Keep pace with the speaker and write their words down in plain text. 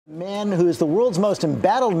Man who is the world's most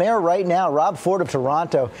embattled mayor right now, Rob Ford of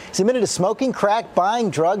Toronto, is admitted to smoking crack, buying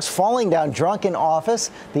drugs, falling down drunk in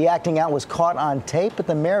office. The acting out was caught on tape, but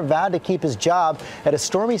the mayor vowed to keep his job at a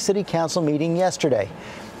stormy city council meeting yesterday.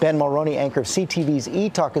 Ben Mulroney, anchor of CTV's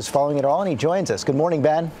E-Talk, is following it all, and he joins us. Good morning,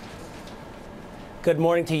 Ben. Good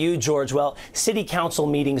morning to you, George. Well, city council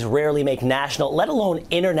meetings rarely make national, let alone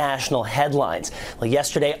international headlines. Well,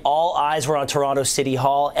 yesterday, all eyes were on Toronto City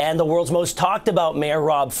Hall and the world's most talked about Mayor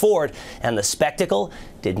Rob Ford, and the spectacle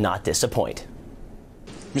did not disappoint.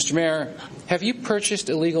 Mr. Mayor, have you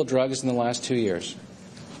purchased illegal drugs in the last 2 years?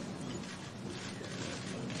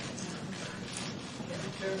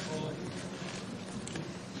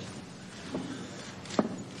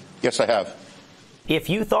 Yes, I have. If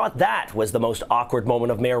you thought that was the most awkward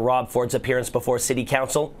moment of Mayor Rob Ford's appearance before City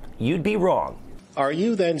Council, you'd be wrong. Are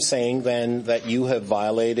you then saying then that you have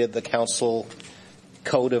violated the council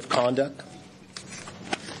code of conduct?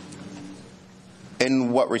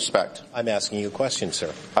 In what respect? I'm asking you a question,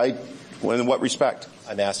 sir. In what respect?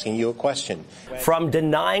 I'm asking you a question. From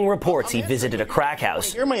denying reports he visited a crack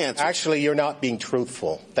house. Hear my answer. Actually, you're not being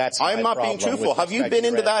truthful. I'm not being truthful. Have you been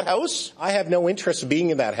into that house? I have no interest in being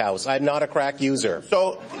in that house. I'm not a crack user.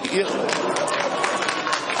 So,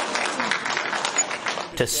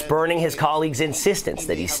 To spurning his colleagues' insistence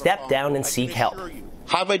that he step down and seek help.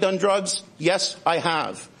 Have I done drugs? Yes, I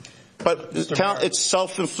have. But it's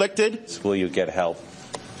self-inflicted. Will you get help?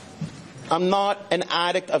 I'm not an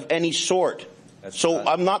addict of any sort.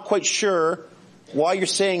 I'm not quite sure why you're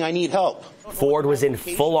saying I need help. Ford was in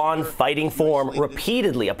full-on fighting form,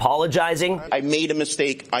 repeatedly apologizing. I made a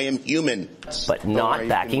mistake. I am human. But not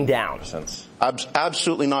backing down.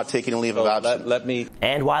 Absolutely not taking a leave of absence.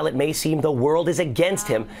 And while it may seem the world is against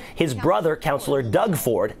him, his brother, Councillor Doug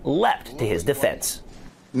Ford, leapt to his defense.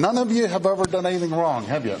 None of you have ever done anything wrong,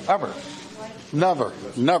 have you? Ever? Never.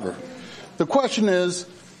 Never. The question is,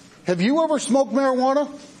 have you ever smoked marijuana?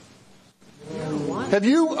 Have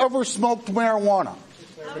you ever smoked marijuana?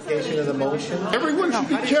 Clarification of the motion. Everyone should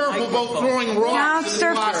be careful about throwing rocks in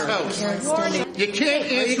the glass house. You can't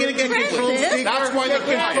answer. Are you going to get control? That's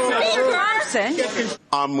why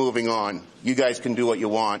I'm moving on. You guys can do what you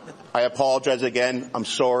want. I apologize again. I'm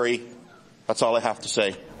sorry. That's all I have to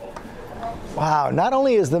say. Wow, not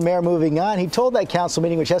only is the mayor moving on, he told that council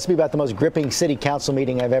meeting, which has to be about the most gripping city council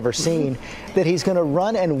meeting I've ever seen, that he's going to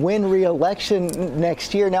run and win re-election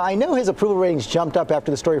next year. Now, I know his approval ratings jumped up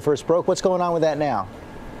after the story first broke. What's going on with that now?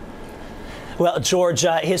 Well, George,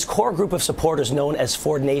 his core group of supporters, known as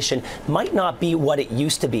Ford Nation, might not be what it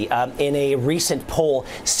used to be. In a recent poll,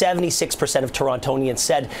 76% of Torontonians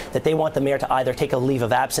said that they want the mayor to either take a leave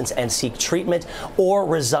of absence and seek treatment or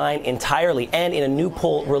resign entirely. And in a new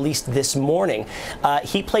poll released this morning,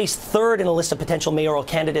 he placed third in a list of potential mayoral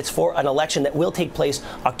candidates for an election that will take place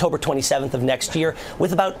October 27th of next year,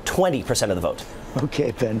 with about 20% of the vote.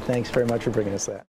 Okay, Ben, thanks very much for bringing us that.